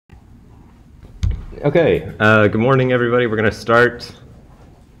Okay, good morning, everybody. We're going to start.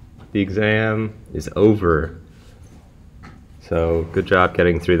 The exam is over. So good job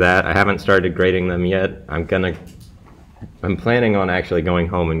getting through that. I haven't started grading them yet. I'm planning on actually going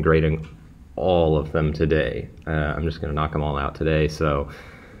home and grading all of them today. I'm just going to knock them all out today. So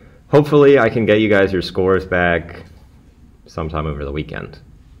hopefully I can get you guys your scores back sometime over the weekend.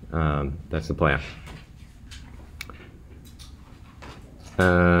 That's the plan.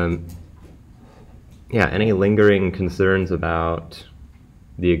 Yeah, any lingering concerns about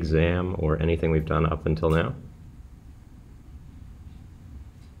the exam or anything we've done up until now?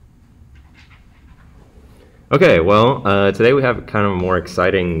 Okay, well, today we have kind of a more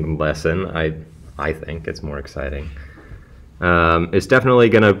exciting lesson. I think it's more exciting. It's definitely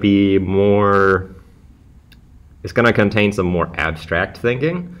going to be more, it's going to contain some more abstract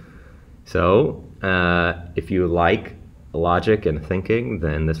thinking. So if you like logic and thinking,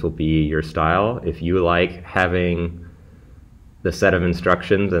 then this will be your style. If you like having the set of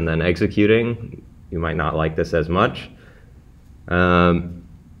instructions and then executing, you might not like this as much.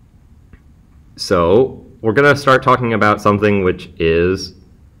 So we're going to start talking about something which is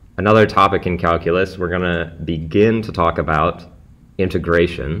another topic in calculus. We're going to begin to talk about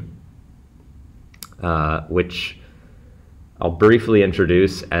integration, which I'll briefly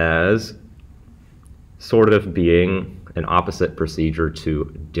introduce as sort of being an opposite procedure to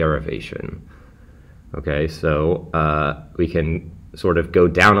derivation. Okay, so we can sort of go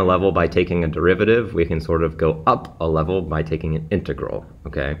down a level by taking a derivative. We can sort of go up a level by taking an integral,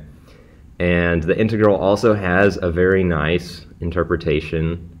 okay? And the integral also has a very nice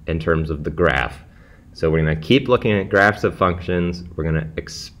interpretation in terms of the graph. So we're going to keep looking at graphs of functions. We're going to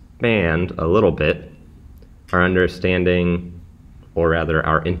expand a little bit our understanding, or rather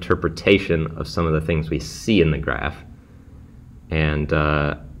our interpretation of some of the things we see in the graph. And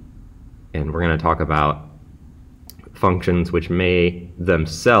we're going to talk about functions which may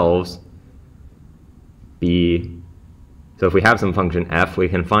themselves be, so if we have some function f, we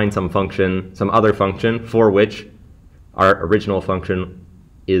can find some other function for which our original function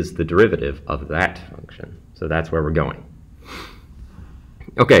is the derivative of that function. So that's where we're going.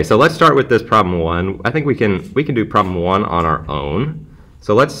 Okay, so let's start with this problem one. I think we can do problem one on our own.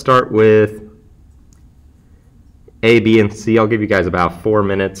 So let's start with A, B, and C. I'll give you guys about 4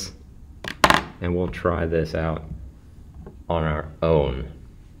 minutes, and we'll try this out on our own.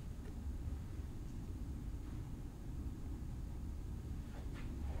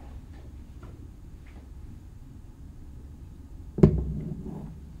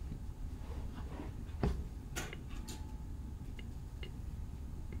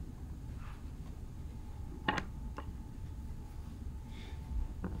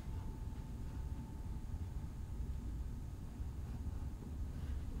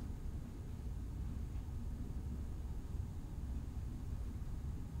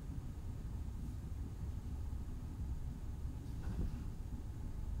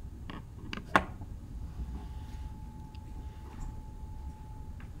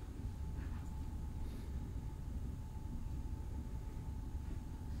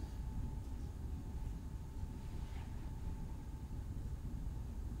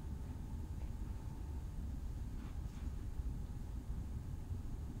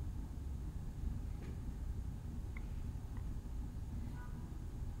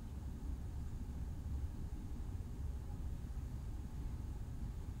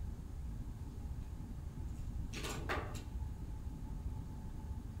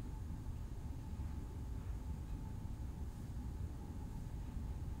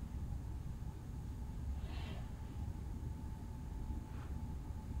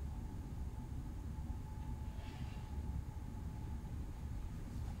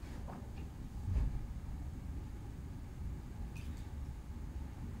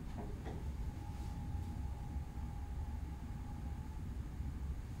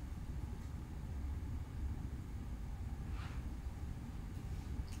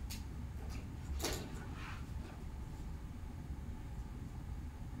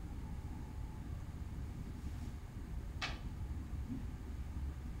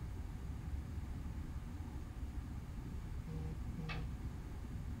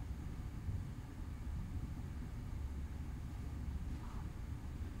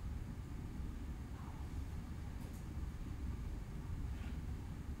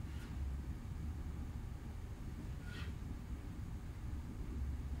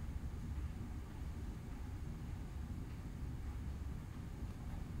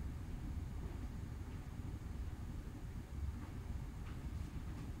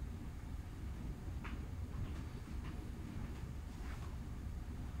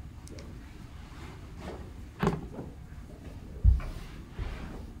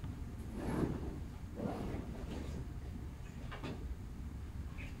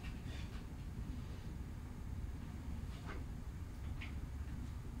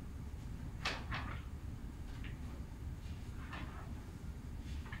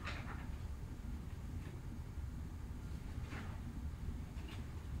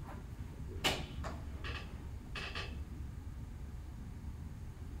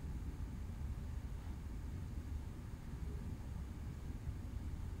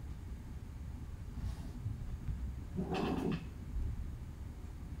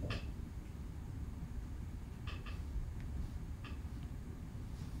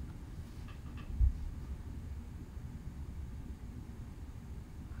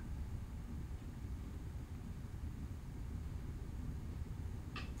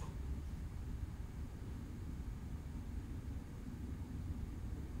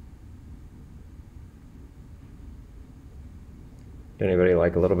 Would anybody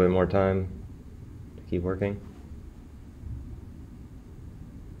like a little bit more time to keep working?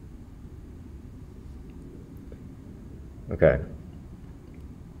 Okay.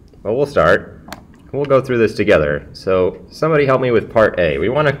 Well, we'll start. We'll go through this together. So somebody help me with part A. We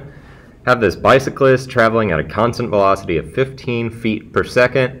want to have this bicyclist traveling at a constant velocity of 15 feet per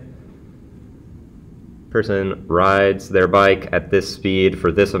second. Person rides their bike at this speed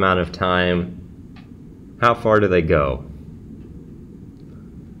for this amount of time. How far do they go?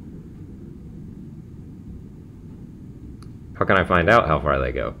 How can I find out how far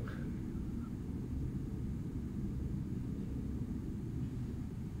they go?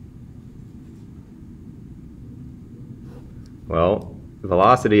 Well,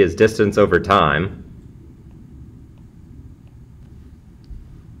 velocity is distance over time.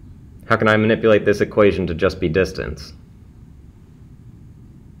 How can I manipulate this equation to just be distance?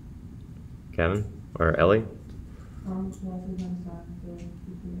 Kevin or Ellie?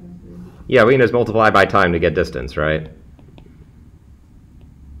 Yeah, we can just multiply by time to get distance, right?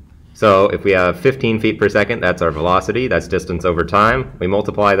 So if we have 15 feet per second, that's our velocity. That's distance over time. We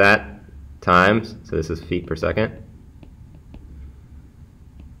multiply that times, so this is feet per second.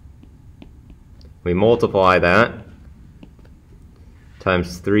 We multiply that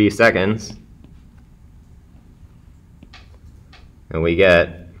times 3 seconds, and we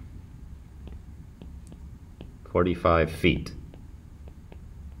get 45 feet.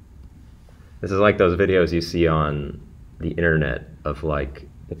 This is like those videos you see on the internet of like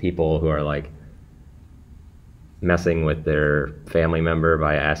the people who are like messing with their family member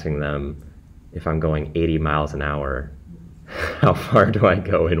by asking them, if I'm going 80 miles an hour, how far do I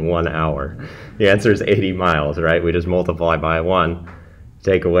go in 1 hour? The answer is 80 miles, right? We just multiply by 1,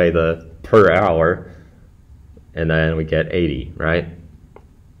 take away the per hour, and then we get 80, right?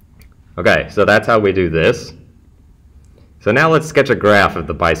 Okay, so that's how we do this. So now let's sketch a graph of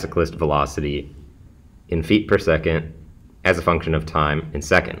the bicyclist velocity in feet per second as a function of time in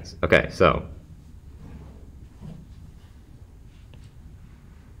seconds. Okay, so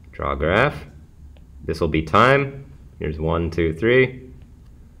draw a graph. This will be time. Here's 1, 2, 3.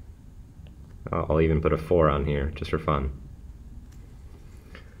 I'll even put a 4 on here just for fun.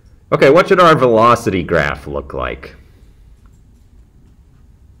 Okay, what should our velocity graph look like?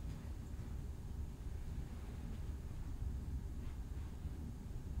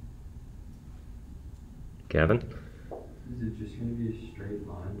 Kevin? Is it just going to be a straight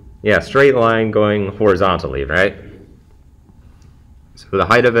line? Yeah, straight line going horizontally, right? So the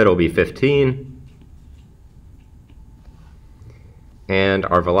height of it will be 15. And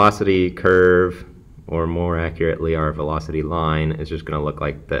our velocity curve, or more accurately, our velocity line, is just going to look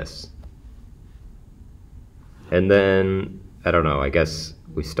like this. And then, I don't know, I guess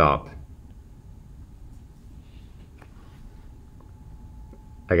we stop.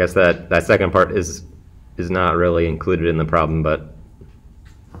 I guess that second part is not really included in the problem, but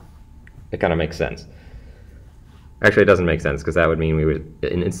it kind of makes sense. Actually, it doesn't make sense, because that would mean we would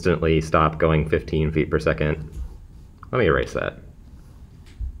instantly stop going 15 feet per second. Let me erase that.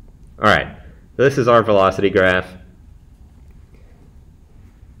 All right, so this is our velocity graph.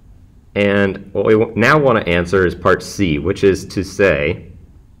 And what we now want to answer is part C, which is to say,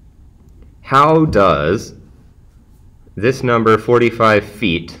 how does this number 45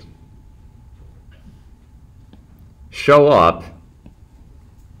 feet show up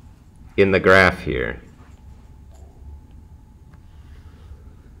in the graph here?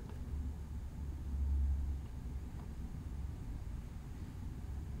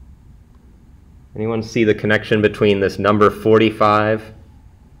 Anyone see the connection between this number 45?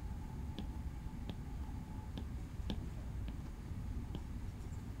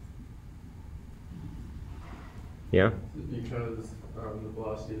 Yeah? Because the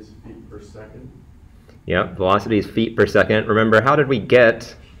velocity is feet per second. Yeah, velocity is feet per second. Remember, how did we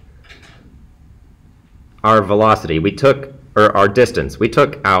get our velocity? We took, or our distance. We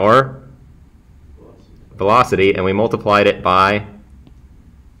took our velocity and we multiplied it by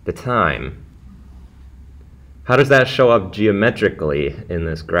the time. How does that show up geometrically in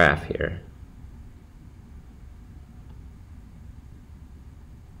this graph here?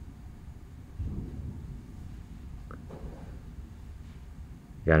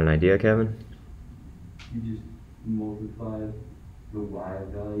 Got an idea, Kevin? You just multiply the y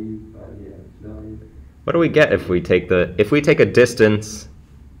value by the x value. What do we get if we take a distance?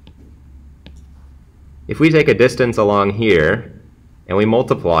 If we take a distance along here and we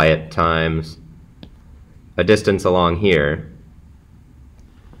multiply it times a distance along here,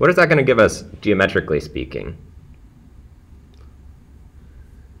 what is that going to give us geometrically speaking?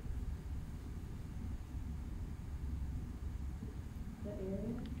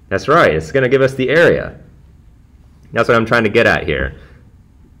 That's right, it's going to give us the area. That's what I'm trying to get at here.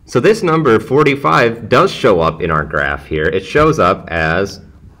 So this number 45 does show up in our graph here. It shows up as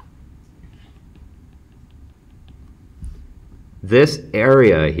this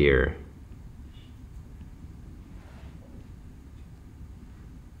area here.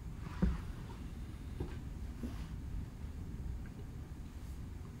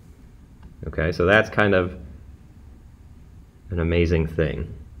 Okay, so that's kind of an amazing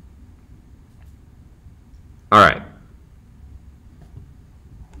thing. All right.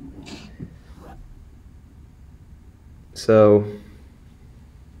 So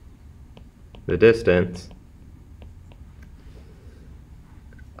the distance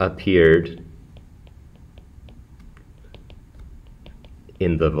appeared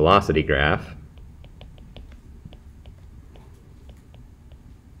in the velocity graph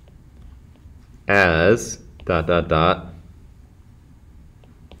as ...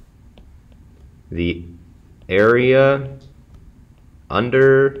 the area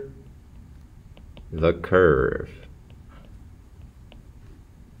under the curve.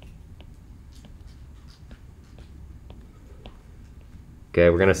 Okay,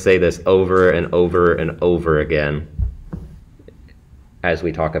 we're going to say this over and over and over again as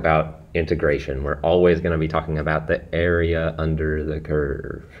we talk about integration. We're always going to be talking about the area under the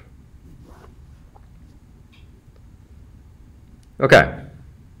curve. Okay.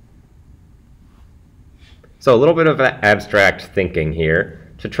 So a little bit of abstract thinking here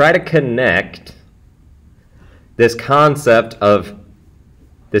to try to connect this concept of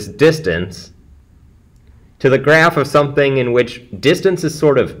this distance to the graph of something in which distance is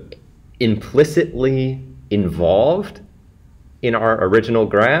sort of implicitly involved in our original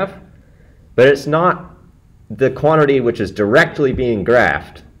graph, but it's not the quantity which is directly being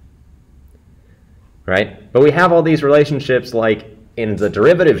graphed, right? But we have all these relationships, like in the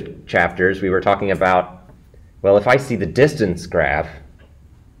derivative chapters we were talking about. Well, if I see the distance graph,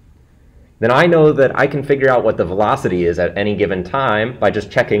 then I know that I can figure out what the velocity is at any given time by just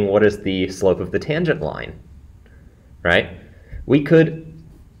checking what is the slope of the tangent line, right? We could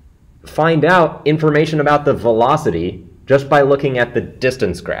find out information about the velocity just by looking at the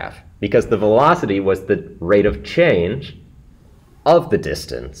distance graph, because the velocity was the rate of change of the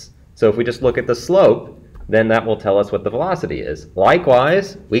distance. So if we just look at the slope, then that will tell us what the velocity is.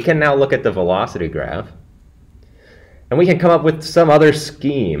 Likewise, we can now look at the velocity graph, and we can come up with some other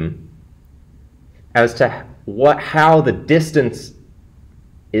scheme as to how the distance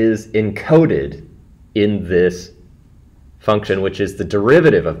is encoded in this function, which is the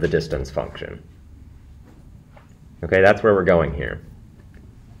derivative of the distance function. Okay, that's where we're going here.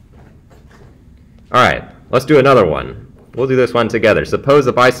 All right, let's do another one. We'll do this one together. Suppose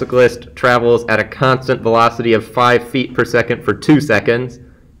a bicyclist travels at a constant velocity of 5 feet per second for 2 seconds,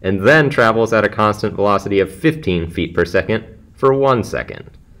 and then travels at a constant velocity of 15 feet per second for 1 second.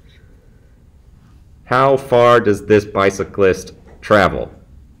 How far does this bicyclist travel?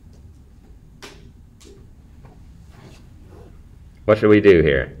 What should we do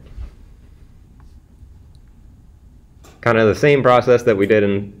here? Kind of the same process that we did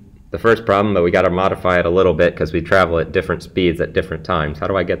in the first problem, but we got to modify it a little bit because we travel at different speeds at different times. How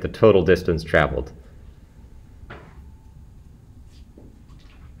do I get the total distance traveled?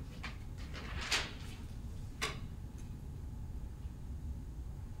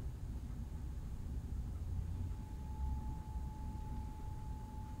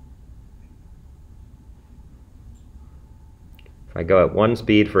 If I go at one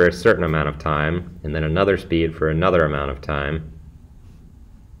speed for a certain amount of time, and then another speed for another amount of time,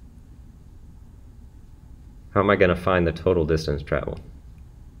 how am I going to find the total distance traveled?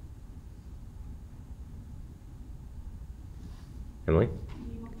 Emily?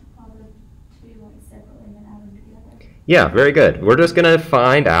 You multiply the two separately and add them together. Yeah, very good. We're just going to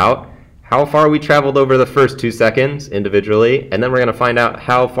find out how far we traveled over the first 2 seconds individually, and then we're going to find out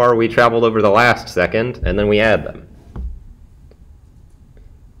how far we traveled over the last second, and then we add them.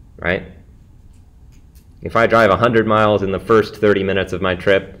 Right? If I drive 100 miles in the first 30 minutes of my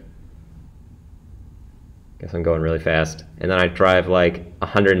trip, guess I'm going really fast, and then I drive like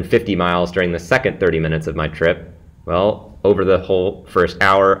 150 miles during the second 30 minutes of my trip, well, over the whole first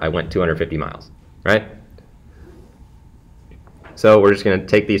hour, I went 250 miles, right? So we're just going to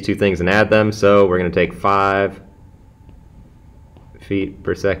take these two things and add them. So we're going to take 5 feet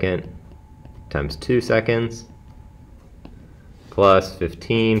per second times 2 seconds plus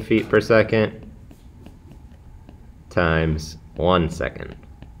 15 feet per second times 1 second.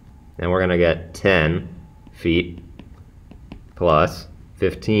 And we're going to get 10 feet plus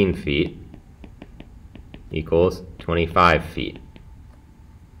 15 feet equals 25 feet.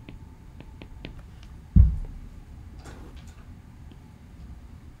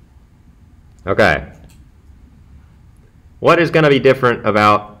 Okay. What is going to be different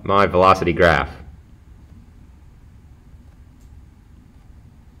about my velocity graph?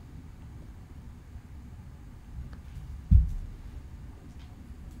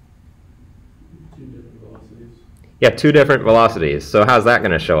 Two different velocities. Yeah, two different velocities. So how's that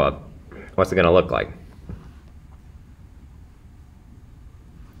going to show up? What's it going to look like?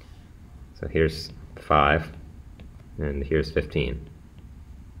 So here's 5, and here's 15.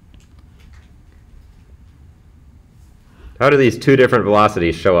 How do these two different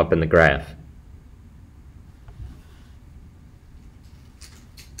velocities show up in the graph?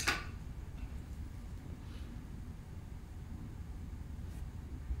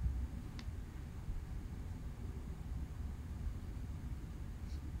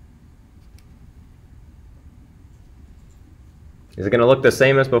 Is it going to look the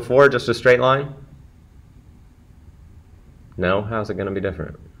same as before, just a straight line? No? How's it going to be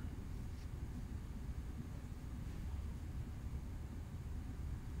different?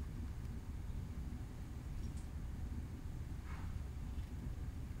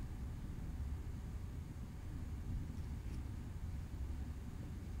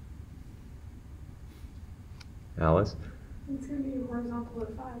 Alice? It's going to be horizontal at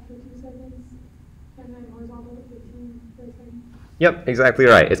 5 for 2 seconds, and then horizontal at 15 for a second. Yep, exactly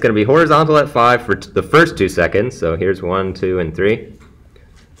right. It's going to be horizontal at 5 for the first 2 seconds. So here's 1, 2, and 3.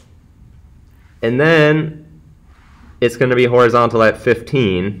 And then it's going to be horizontal at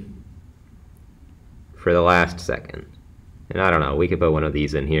 15 for the last second. And I don't know, we could put one of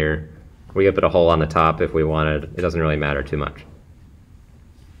these in here. We could put a hole on the top if we wanted. It doesn't really matter too much.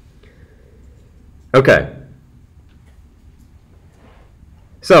 Okay.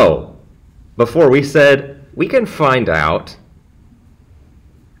 So, before we said we can find out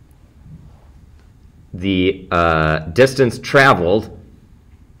the distance traveled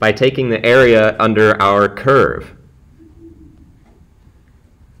by taking the area under our curve.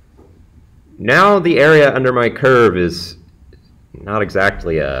 Now the area under my curve is not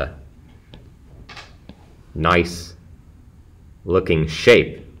exactly a nice looking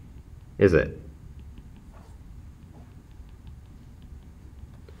shape, is it?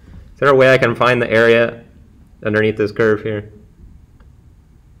 Is there a way I can find the area underneath this curve here?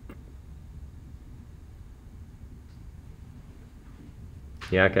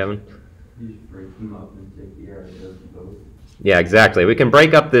 Yeah, Kevin? You just break them up and take the area of both. Yeah, exactly. We can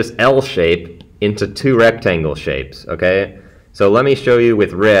break up this L shape into 2 rectangle shapes, okay? So let me show you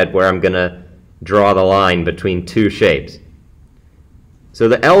with red where I'm going to draw the line between 2 shapes. So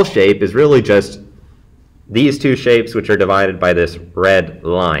the L shape is really just these 2 shapes which are divided by this red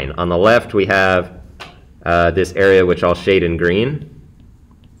line. On the left we have this area which I'll shade in green.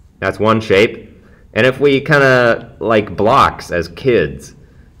 That's one shape. And if we kind of like blocks as kids,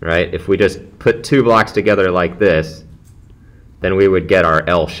 right? If we just put 2 blocks together like this, then we would get our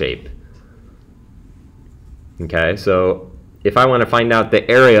L shape. Okay, so if I want to find out the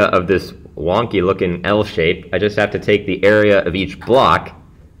area of this wonky looking L shape, I just have to take the area of each block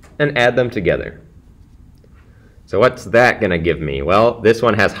and add them together. So what's that going to give me? Well, this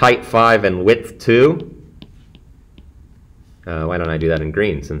one has height 5 and width 2. Why don't I do that in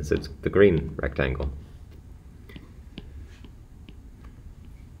green since it's the green rectangle?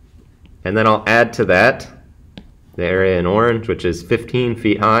 And then I'll add to that the area in orange, which is 15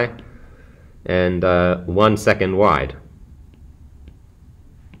 feet high and 1 second wide.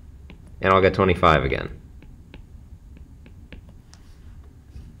 And I'll get 25 again.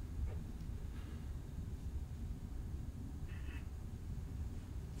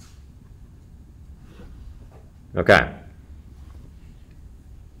 Okay.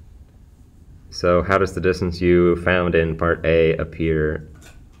 So how does the distance you found in part A appear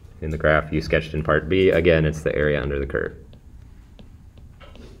in the graph you sketched in part B? Again, it's the area under the curve.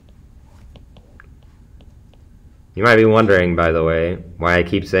 You might be wondering, by the way, why I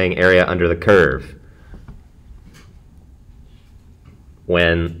keep saying area under the curve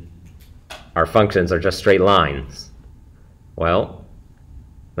when our functions are just straight lines. Well,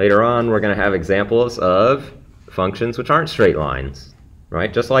 later on we're going to have examples of functions which aren't straight lines,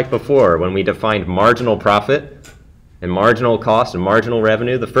 right? Just like before, when we defined marginal profit and marginal cost and marginal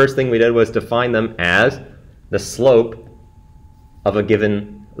revenue, the first thing we did was define them as the slope of a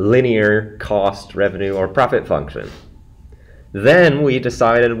given linear cost, revenue, or profit function. Then we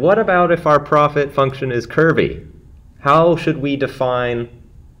decided, what about if our profit function is curvy? How should we define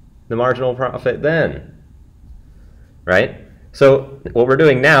the marginal profit then? Right? So what we're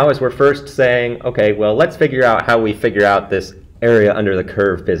doing now is we're first saying, okay, well, let's figure out how we figure out this area under the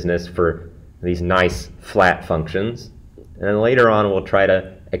curve business for these nice flat functions. And then later on we'll try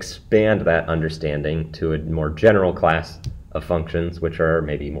to expand that understanding to a more general class of functions which are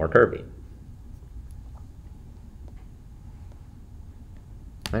maybe more curvy.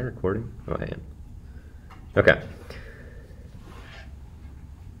 Am I recording? Oh, I am. Okay.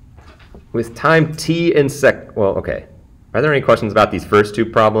 With time t in well, okay. Are there any questions about these first two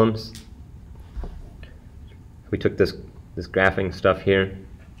problems? We took this graphing stuff here.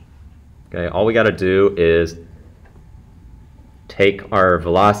 Okay, all we got to do is take our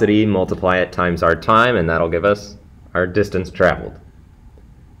velocity, multiply it times our time, and that'll give us our distance traveled.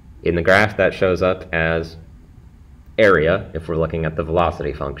 In the graph, that shows up as area if we're looking at the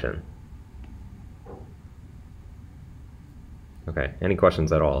velocity function. Okay, any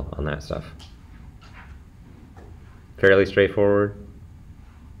questions at all on that stuff? Fairly straightforward?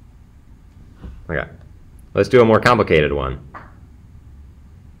 Okay, let's do a more complicated one.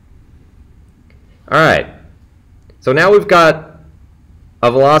 All right, so now we've got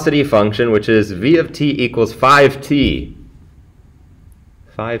a velocity function which is v of t equals 5t.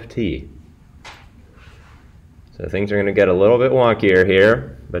 5t. So things are going to get a little bit wonkier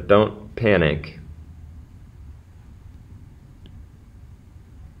here, but don't panic.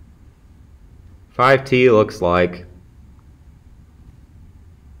 T looks like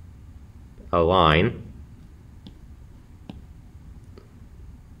a line.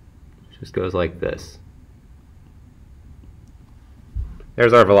 Just goes like this.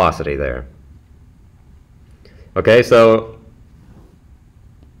 There's our velocity there. Okay, so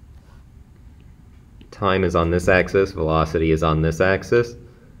time is on this axis, velocity is on this axis.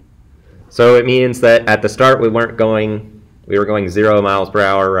 So it means that at the start we were going 0 miles per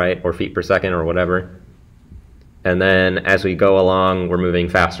hour, right, or feet per second or whatever. And then as we go along, we're moving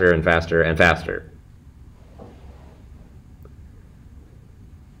faster and faster and faster.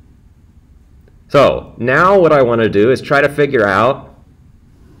 So now what I want to do is try to figure out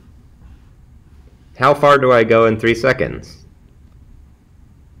how far do I go in 3 seconds?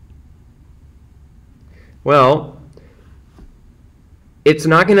 Well, it's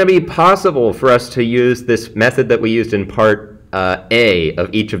not going to be possible for us to use this method that we used in part A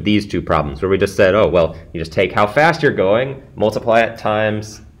of each of these two problems, where we just said, oh, well, you just take how fast you're going, multiply it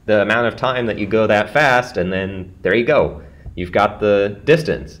times the amount of time that you go that fast, and then there you go. You've got the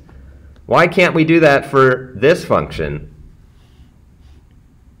distance. Why can't we do that for this function?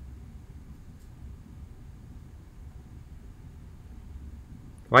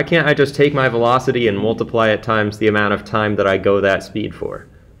 Why can't I just take my velocity and multiply it times the amount of time that I go that speed for?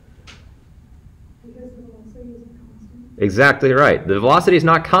 Because the velocity isn't constant. Exactly right. The velocity is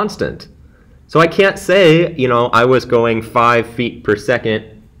not constant. So I can't say, you know, I was going 5 feet per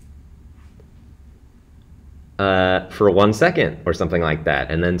second for 1 second or something like that,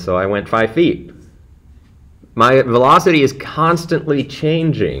 and then so I went 5 feet. My velocity is constantly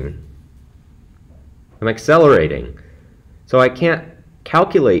changing. I'm accelerating. So I can't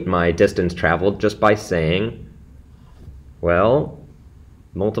calculate my distance traveled just by saying, well,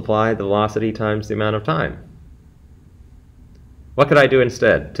 multiply the velocity times the amount of time. What could I do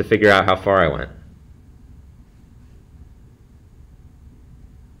instead to figure out how far I went?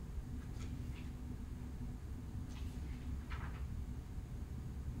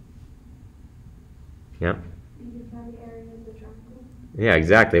 Yeah? You can find the area of the triangle. Yeah,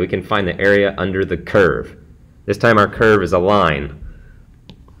 exactly. We can find the area under the curve. This time our curve is a line.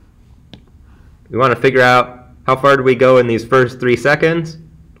 We want to figure out how far do we go in these first 3 seconds?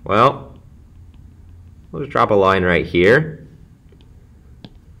 Well, we'll just drop a line right here.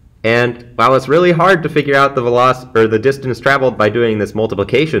 And while it's really hard to figure out the velocity or the distance traveled by doing this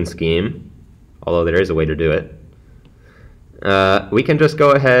multiplication scheme, although there is a way to do it, we can just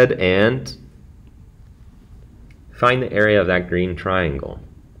go ahead and find the area of that green triangle.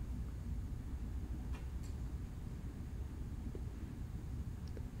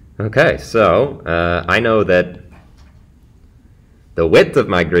 Okay, so I know that the width of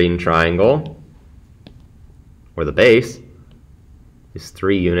my green triangle, or the base, is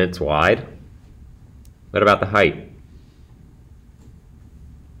 3 units wide. What about the height?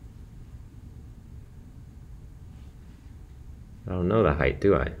 I don't know the height,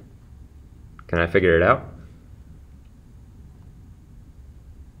 do I? Can I figure it out?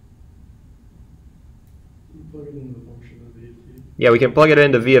 Plug it into the function of v of t. Yeah, we can plug it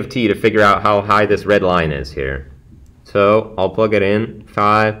into v of t to figure out how high this red line is here. So I'll plug it in,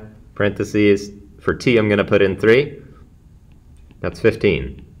 5, parentheses, for t I'm going to put in 3. That's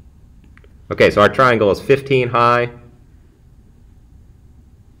 15. Okay, so our triangle is 15 high,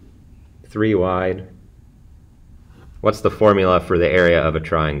 3 wide. What's the formula for the area of a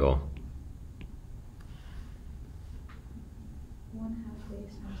triangle? 1/2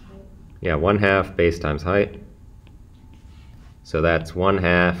 base Yeah, 1/2 base times height. So that's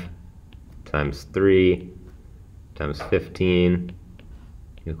 1/2 times 3 times 15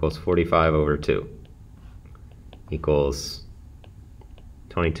 equals 45 over 2 equals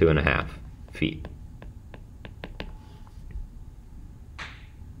 22.5 feet.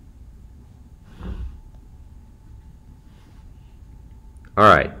 All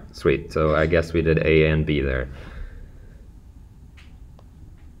right, sweet. So I guess we did A and B there.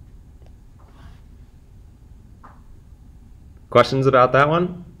 Questions about that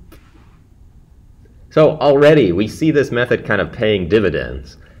one? So already we see this method kind of paying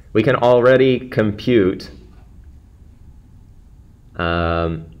dividends. We can already compute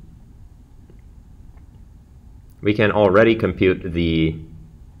the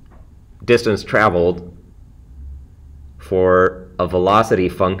distance traveled for a velocity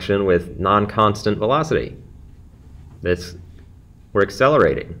function with non-constant velocity. We're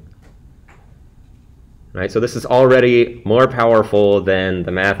accelerating. Right? So this is already more powerful than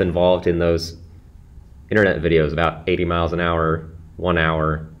the math involved in those internet videos about 80 miles an hour, 1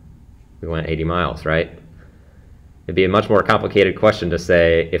 hour, we went 80 miles, right? It'd be a much more complicated question to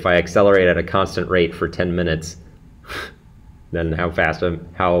say, if I accelerate at a constant rate for 10 minutes, then how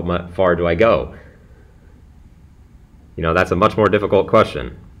far do I go? You know, that's a much more difficult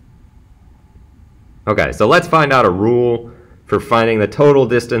question. Okay, so let's find out a rule for finding the total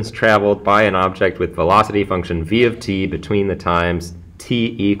distance traveled by an object with velocity function v of t between the times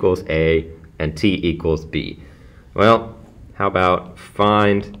t equals a and t equals b. Well, how about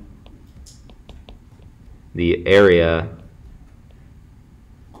find the area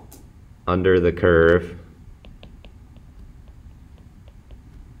under the curve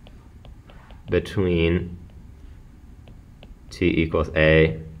between t equals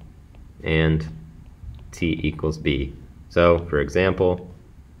a and t equals b. So, for example,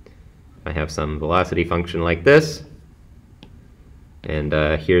 I have some velocity function like this, and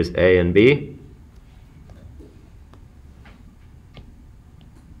here's a and b.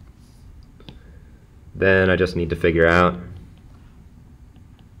 Then I just need to figure out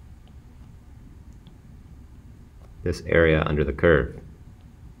this area under the curve.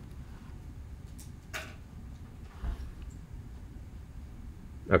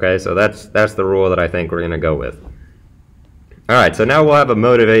 Okay, so that's the rule that I think we're going to go with. All right, so now we'll have a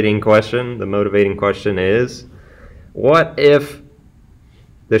motivating question. The motivating question is, what if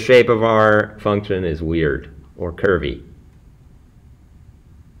the shape of our function is weird or curvy?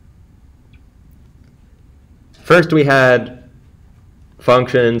 First, we had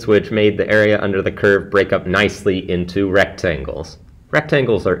functions which made the area under the curve break up nicely into rectangles.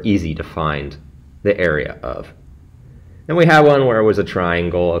 Rectangles are easy to find the area of. Then we had one where it was a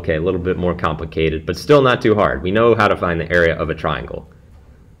triangle. Okay, a little bit more complicated, but still not too hard. We know how to find the area of a triangle.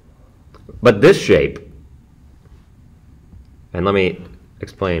 But this shape, and let me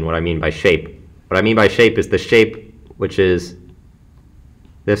explain what I mean by shape. What I mean by shape is the shape which is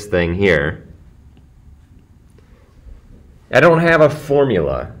this thing here. I don't have a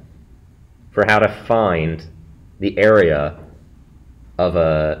formula for how to find the area of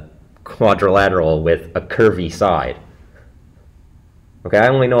a quadrilateral with a curvy side. Okay, I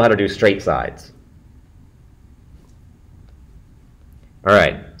only know how to do straight sides. All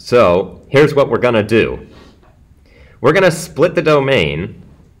right, so here's what we're going to do. We're going to split the domain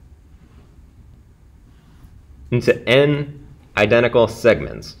into n identical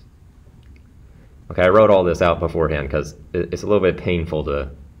segments. Okay, I wrote all this out beforehand because it's a little bit painful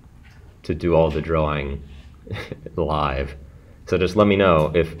to do all the drawing live. So just let me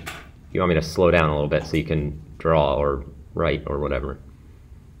know if you want me to slow down a little bit so you can draw or write or whatever.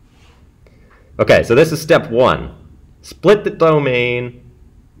 Okay, so this is step 1. Split the domain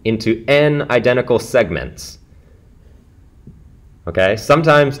into n identical segments. Okay,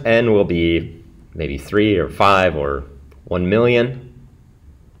 sometimes n will be maybe 3 or 5 or 1 million.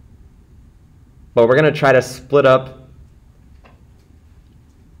 But we're going to try to split up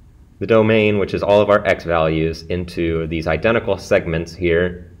the domain, which is all of our x values, into these identical segments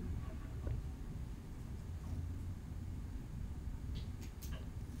here.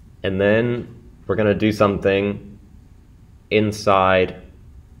 And then we're going to do something inside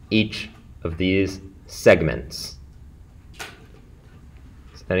each of these segments.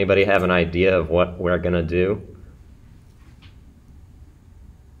 Does anybody have an idea of what we're going to do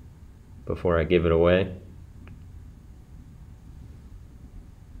before I give it away?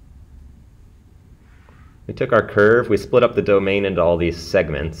 We took our curve, we split up the domain into all these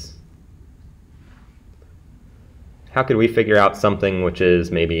segments. How could we figure out something which is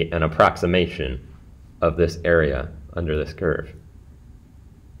maybe an approximation of this area under this curve?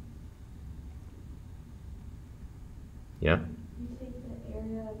 Yeah? You take the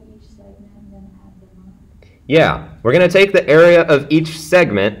area of each segment and then add them up. Yeah, we're going to take the area of each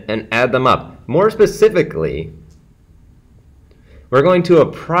segment and add them up. More specifically, we're going to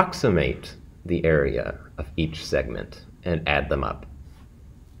approximate the area of each segment and add them up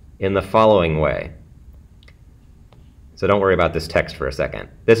in the following way. So don't worry about this text for a second.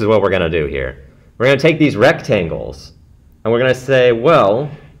 This is what we're going to do here. We're going to take these rectangles and we're going to say, well,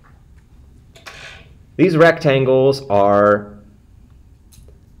 these rectangles are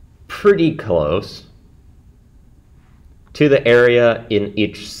pretty close to the area in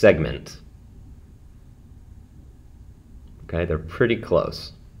each segment. Okay, they're pretty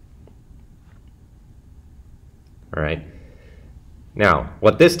close. All right. Now,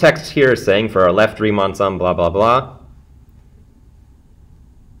 what this text here is saying for our left Riemann sum, blah, blah, blah,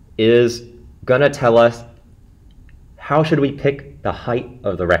 is going to tell us how should we pick the height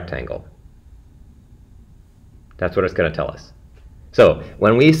of the rectangle. That's what it's going to tell us. So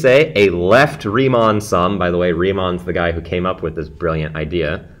when we say a left Riemann sum, by the way, Riemann's the guy who came up with this brilliant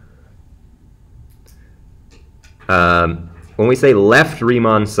idea. When we say left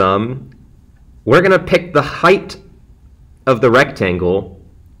Riemann sum, we're going to pick the height of the rectangle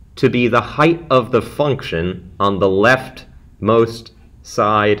to be the height of the function on the leftmost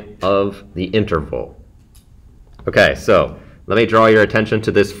side of the interval. Okay, so let me draw your attention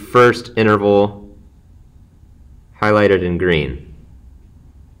to this first interval highlighted in green.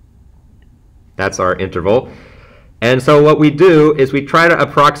 That's our interval. And so what we do is we try to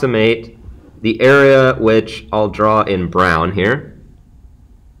approximate the area, which I'll draw in brown here.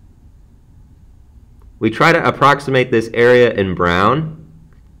 We try to approximate this area in brown.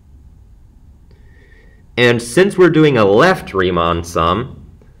 And since we're doing a left Riemann sum,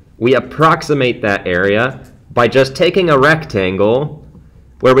 we approximate that area by just taking a rectangle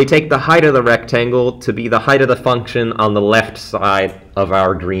where we take the height of the rectangle to be the height of the function on the left side of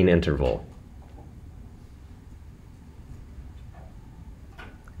our green interval.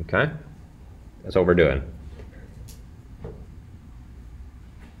 Okay? That's what we're doing.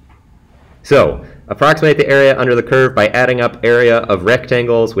 So, approximate the area under the curve by adding up area of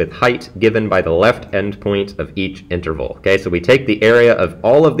rectangles with height given by the left endpoint of each interval. Okay, so we take the area of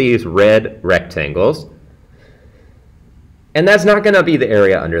all of these red rectangles, and that's not going to be the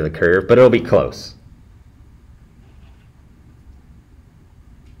area under the curve, but it'll be close.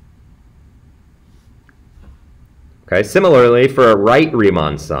 Okay, similarly, for a right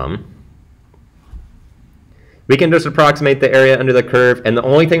Riemann sum, we can just approximate the area under the curve, and the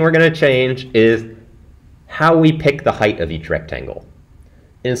only thing we're going to change is how we pick the height of each rectangle.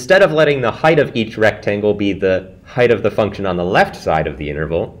 Instead of letting the height of each rectangle be the height of the function on the left side of the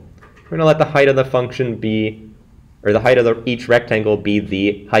interval, we're going to let the height of the function be, or the height of each rectangle be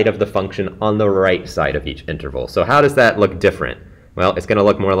the height of the function on the right side of each interval. So how does that look different? Well, it's going to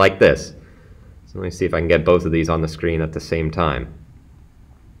look more like this. So let me see if I can get both of these on the screen at the same time.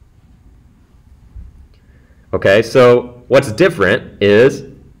 Okay, so what's different is,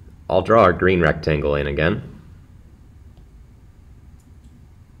 I'll draw our green rectangle in again.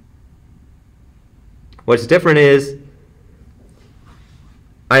 What's different is,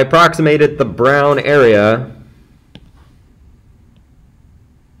 I approximated the brown area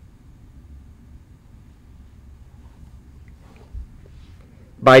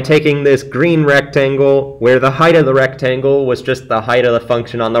by taking this green rectangle where the height of the rectangle was just the height of the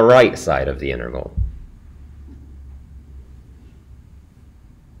function on the right side of the interval.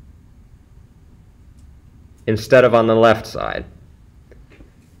 Instead of on the left side.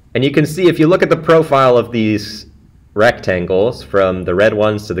 And you can see if you look at the profile of these rectangles from the red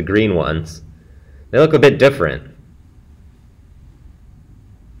ones to the green ones, they look a bit different.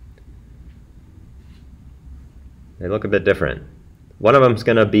 They look a bit different. One of them is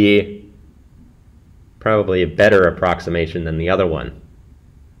going to be probably a better approximation than the other one.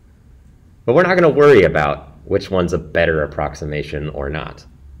 But we're not going to worry about which one's a better approximation or not.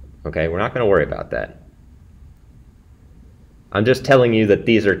 Okay, we're not going to worry about that. I'm just telling you that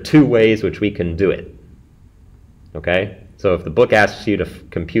these are two ways which we can do it. Okay? So if the book asks you to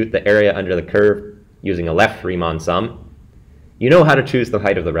compute the area under the curve using a left Riemann sum, you know how to choose the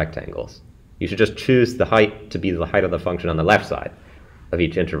height of the rectangles. You should just choose the height to be the height of the function on the left side of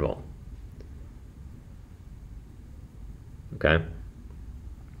each interval. Okay?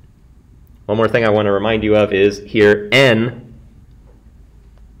 One more thing I want to remind you of is here n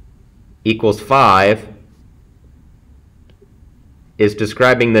equals 5 is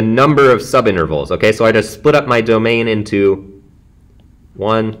describing the number of subintervals. Okay, so I just split up my domain into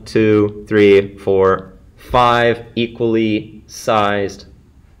 1, 2, 3, 4, 5 equally sized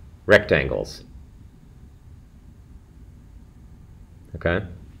rectangles. Okay?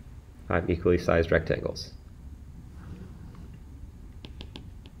 5 equally sized rectangles.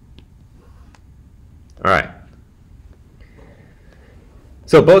 All right.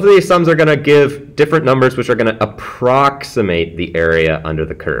 So both of these sums are going to give different numbers which are going to approximate the area under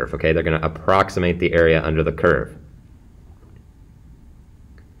the curve. Okay, they're going to approximate the area under the curve.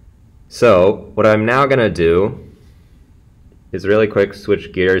 So what I'm now going to do is really quick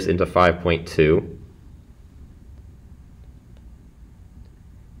switch gears into 5.2.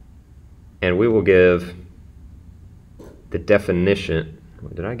 And we will give the definition.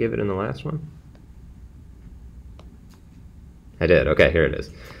 Did I give it in the last one? I did. Okay, here it is.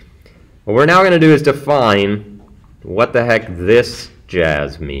 What we're now going to do is define what the heck this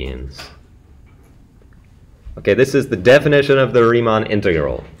jazz means. Okay, this is the definition of the Riemann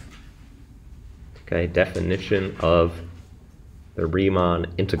integral. Okay, definition of the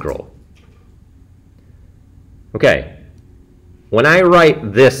Riemann integral. Okay, when I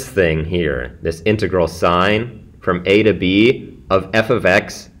write this thing here, this integral sign from a to b of f of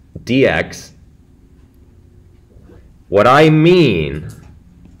x dx, what I mean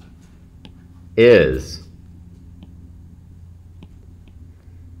is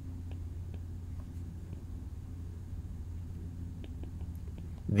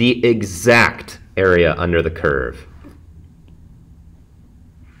the exact area under the curve.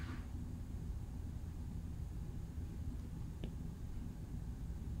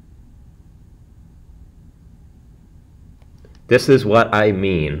 This is what I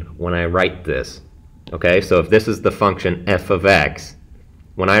mean when I write this. Okay, so if this is the function f of x,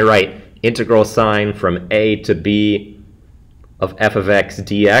 when I write integral sign from a to b of f of x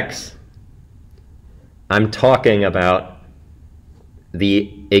dx, I'm talking about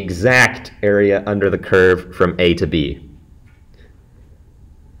the exact area under the curve from a to b.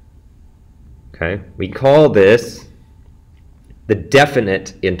 Okay, we call this the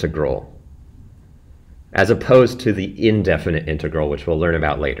definite integral, as opposed to the indefinite integral, which we'll learn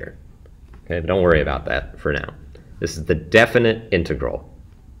about later. Okay, but don't worry about that for now. This is the definite integral.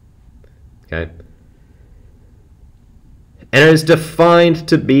 Okay? And it is defined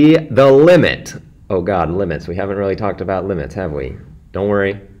to be the limit. Oh God, limits. We haven't really talked about limits, have we? Don't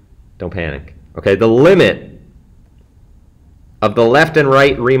worry. Don't panic. Okay, the limit of the left and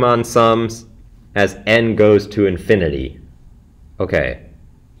right Riemann sums as n goes to infinity. Okay.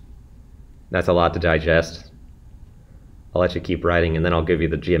 That's a lot to digest. I'll let you keep writing, and then I'll give you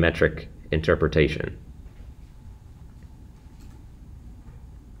the geometric interpretation.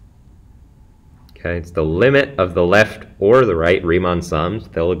 Okay, it's the limit of the left or the right Riemann sums.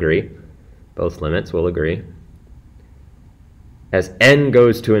 They'll agree. Both limits will agree. As n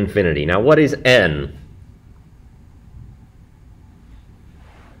goes to infinity. Now, what is n?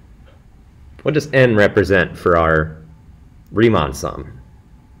 What does n represent for our Riemann sum?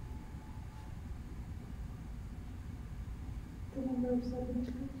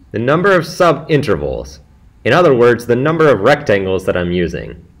 The number of subintervals. In other words, the number of rectangles that I'm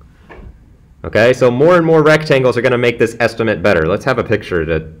using. Okay, so more and more rectangles are going to make this estimate better. Let's have a picture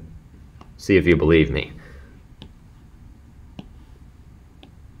to see if you believe me.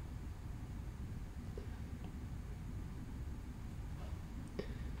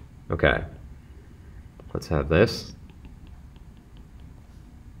 Okay, let's have this.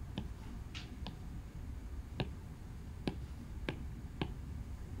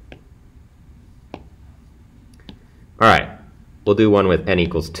 All right, we'll do one with n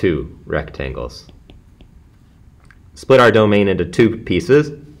equals 2 rectangles. Split our domain into 2 pieces,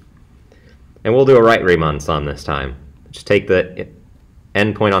 and we'll do a right Riemann sum this time. Just take the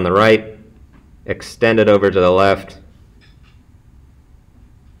end point on the right, extend it over to the left,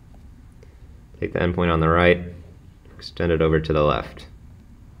 take the endpoint on the right, extend it over to the left.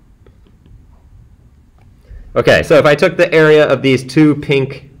 Okay, so if I took the area of these 2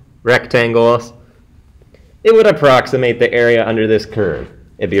 pink rectangles, it would approximate the area under this curve.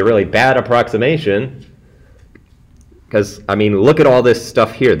 It'd be a really bad approximation because, I mean, look at all this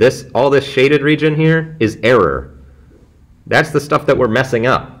stuff here. All this shaded region here is error. That's the stuff that we're messing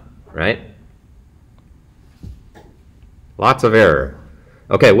up, right? Lots of error.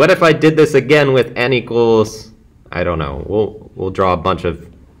 Okay, what if I did this again with n equals, I don't know, we'll draw a bunch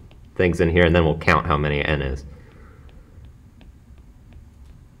of things in here and then we'll count how many n is.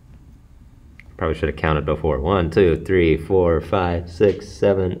 Probably should have counted before. 1, 2, 3, 4, 5, 6,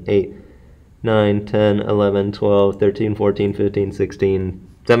 7, 8, 9, 10, 11, 12, 13, 14, 15, 16,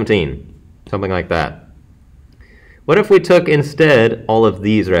 17. Something like that. What if we took instead all of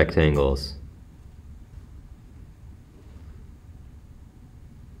these rectangles?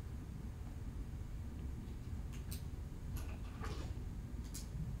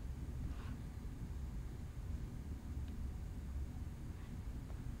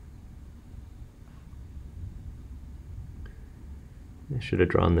 I should have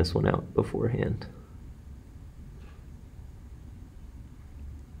drawn this one out beforehand.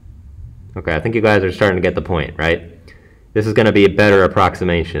 Okay, I think you guys are starting to get the point, right? This is going to be a better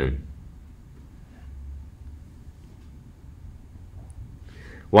approximation.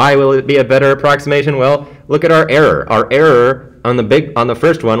 Why will it be a better approximation? Well, look at our error. Our error on the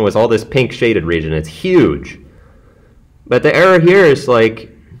first one was all this pink shaded region. It's huge. But the error here is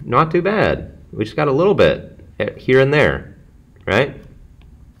like not too bad. We just got a little bit here and there, right?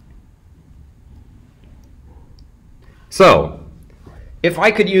 So, if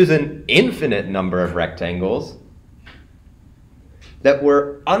I could use an infinite number of rectangles that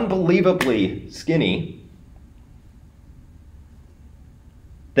were unbelievably skinny,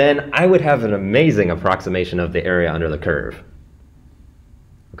 then I would have an amazing approximation of the area under the curve.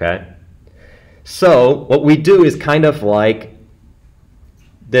 Okay? So, what we do is kind of like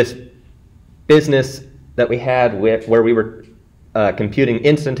this business that we had where we were computing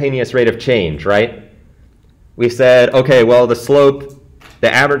instantaneous rate of change, right? We said, okay, well, the slope,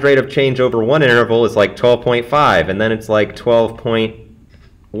 the average rate of change over one interval is like 12.5, and then it's like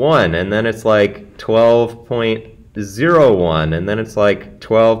 12.1, and then it's like 12.01, and then it's like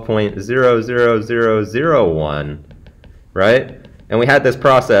 12.00001, right? And we had this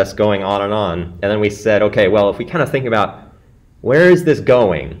process going on, and then we said, okay, well, if we kind of think about where is this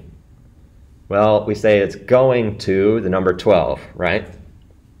going? Well, we say it's going to the number 12, right?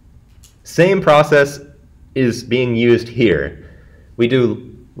 Same process is being used here. We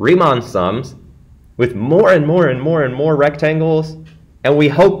do Riemann sums with more and more and more and more rectangles, and we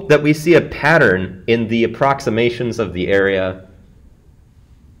hope that we see a pattern in the approximations of the area,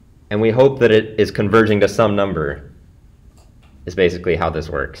 and we hope that it is converging to some number, is basically how this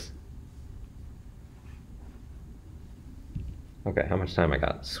works. Okay, how much time I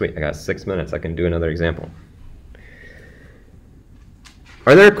got? Sweet, I got 6 minutes. I can do another example.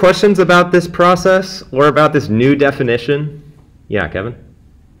 Are there questions about this process or about this new definition? Yeah, Kevin?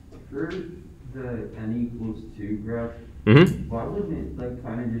 For the n=2 graph, why wouldn't it like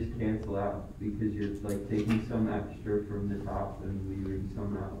kind of just cancel out? Because you're like taking some extra from the top and leaving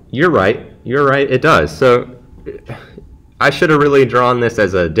some out. You're right. You're right. It does. So I should have really drawn this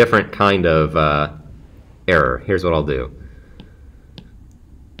as a different kind of error. Here's what I'll do.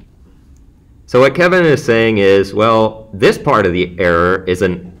 So what Kevin is saying is, well, this part of the error is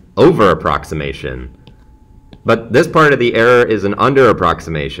an over-approximation, but this part of the error is an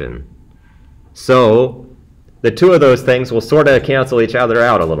under-approximation. So the two of those things will sort of cancel each other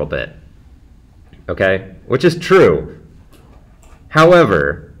out a little bit, okay? Which is true.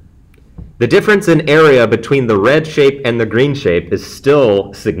 However, the difference in area between the red shape and the green shape is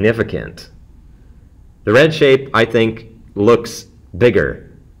still significant. The red shape, I think, looks bigger.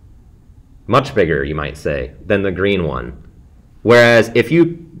 Much bigger, you might say, than the green one. Whereas if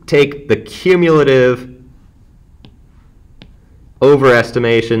you take the cumulative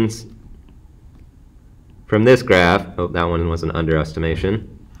overestimations from this graph, oh, that one was an underestimation.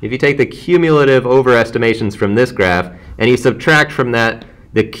 If you take the cumulative overestimations from this graph and you subtract from that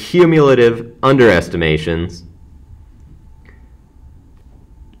the cumulative underestimations,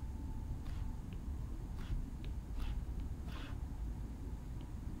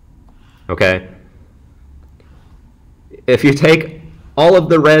 okay? If you take all of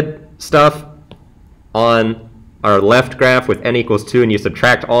the red stuff on our left graph with n=2 and you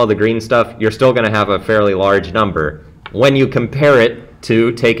subtract all of the green stuff, you're still going to have a fairly large number when you compare it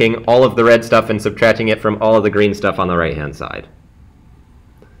to taking all of the red stuff and subtracting it from all of the green stuff on the right-hand side.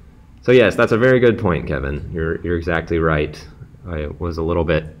 So yes, that's a very good point, Kevin. You're exactly right. I was a little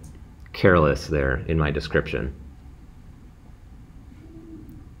bit careless there in my description.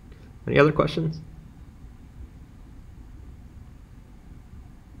 Any other questions?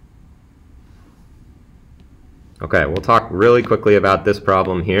 Okay, we'll talk really quickly about this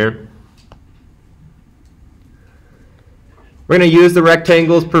problem here. We're going to use the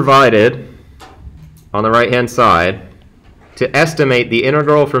rectangles provided on the right-hand side to estimate the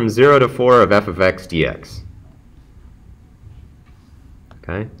integral from 0 to 4 of f of x dx.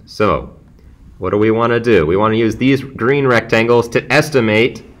 Okay, so what do we want to do? We want to use these green rectangles to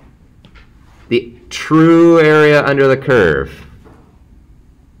estimate the true area under the curve.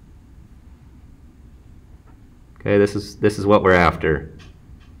 Okay, this is what we're after.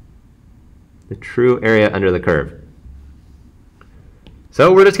 The true area under the curve.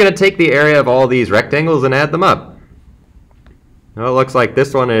 So we're just going to take the area of all these rectangles and add them up. Well, it looks like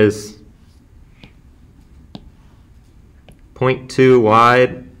this one is 0.2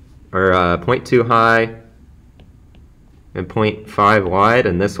 wide, or 0.2 high, and 0.5 wide,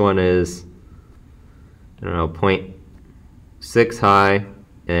 and this one is, I don't know, 6 high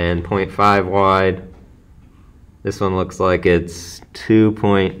and 0.5 wide. This one looks like it's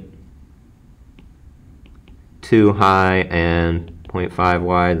 2.2 high and 0.5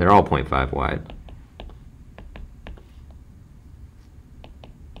 wide. They're all 0.5 wide.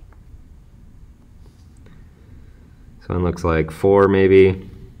 This one looks like 4 maybe,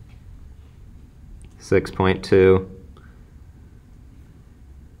 6.2,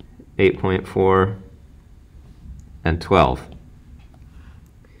 8.4, and 12. So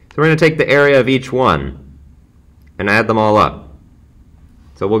we're going to take the area of each one and add them all up.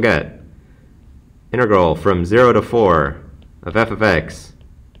 So we'll get integral from 0 to 4 of f of x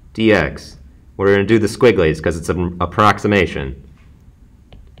dx. We're going to do the squigglies because it's an approximation.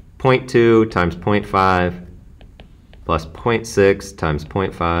 0.2 times 0.5 plus 0.6 times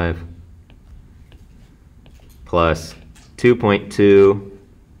 0.5 plus 2.2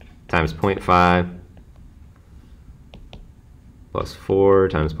 times 0.5 plus 4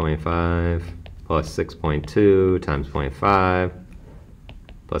 times 0.5 plus 6.2 times 0.5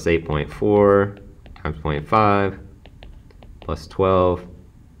 plus 8.4 times 0.5 plus 12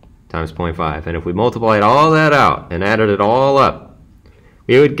 times 0.5. And if we multiplied all that out and added it all up,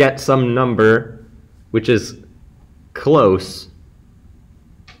 we would get some number which is close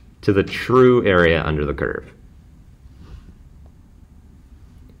to the true area under the curve.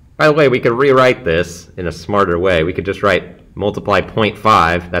 By the way, we could rewrite this in a smarter way. We could just write multiply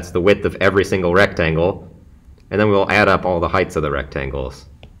 0.5, that's the width of every single rectangle, and then we'll add up all the heights of the rectangles.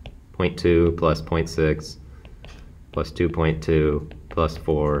 0.2 plus 0.6 plus 2.2 plus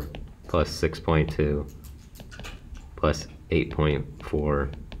 4 plus 6.2 plus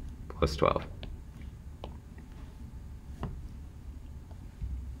 8.4 plus 12.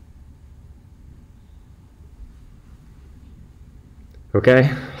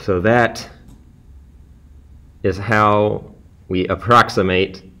 Okay, so that is how we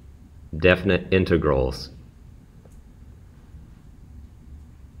approximate definite integrals.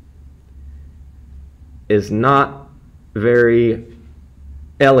 Is not very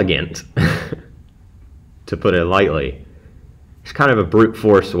elegant, to put it lightly. It's kind of a brute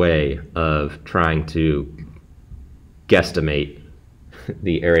force way of trying to guesstimate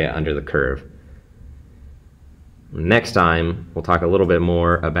the area under the curve. Next time, we'll talk a little bit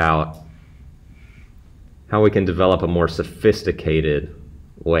more about how we can develop a more sophisticated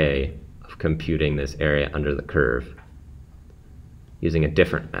way of computing this area under the curve using a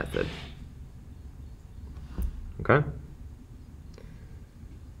different method. Okay?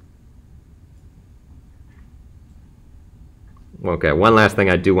 Okay, one last thing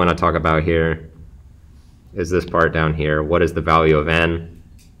I do want to talk about here is this part down here. What is the value of n?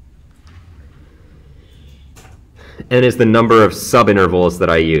 N is the number of subintervals that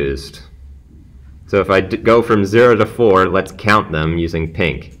I used. So if I go from 0 to 4, let's count them using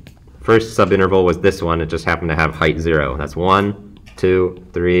pink. First subinterval was this one. It just happened to have height 0. That's 1, 2,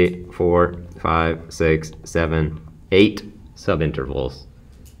 3, 4, 5, 6, 7, 8 subintervals.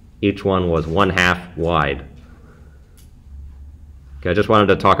 Each one was 1/2 wide. Okay, I just wanted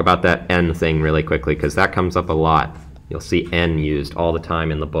to talk about that n thing really quickly because that comes up a lot. You'll see n used all the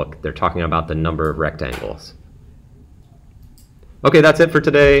time in the book. They're talking about the number of rectangles. Okay, that's it for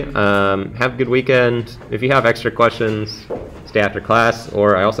today. Have a good weekend. If you have extra questions, stay after class,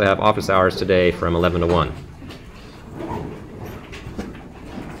 or I also have office hours today from 11 to 1.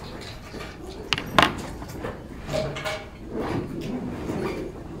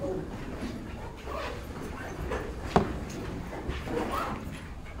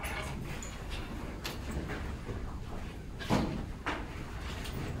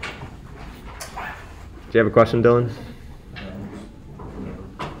 Do you have a question, Dylan?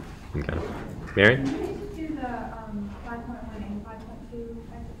 Okay. Mary? Can you just do the 5.1 and 5.2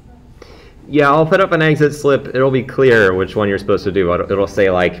 exit stuff? Yeah, I'll put up an exit slip. It'll be clear which one you're supposed to do. It'll say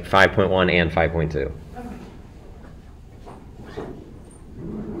like 5.1 and 5.2. Okay.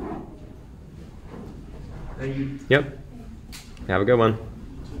 Thank you. Yep. Have a good one.